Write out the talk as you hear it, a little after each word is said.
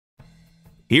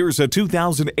Here's a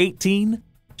 2018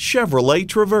 Chevrolet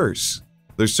Traverse.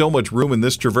 There's so much room in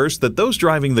this Traverse that those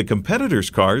driving the competitors'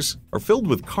 cars are filled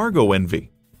with cargo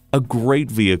envy. A great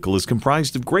vehicle is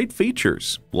comprised of great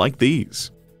features like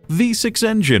these: V6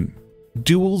 engine,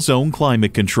 dual zone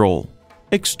climate control,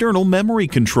 external memory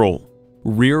control,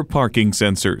 rear parking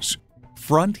sensors,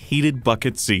 front heated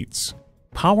bucket seats,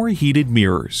 power heated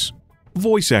mirrors,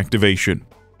 voice activation,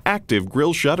 active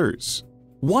grille shutters,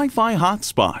 Wi-Fi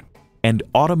hotspot, and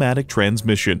automatic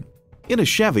transmission. In a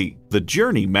Chevy, the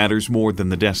journey matters more than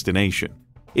the destination.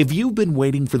 If you've been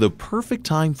waiting for the perfect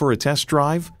time for a test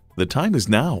drive, the time is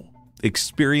now.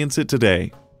 Experience it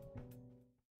today.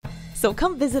 So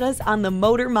come visit us on the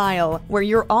Motor Mile, where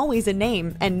you're always a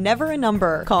name and never a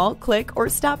number. Call, click, or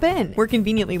stop in. We're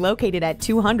conveniently located at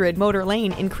 200 Motor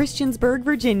Lane in Christiansburg,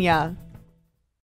 Virginia.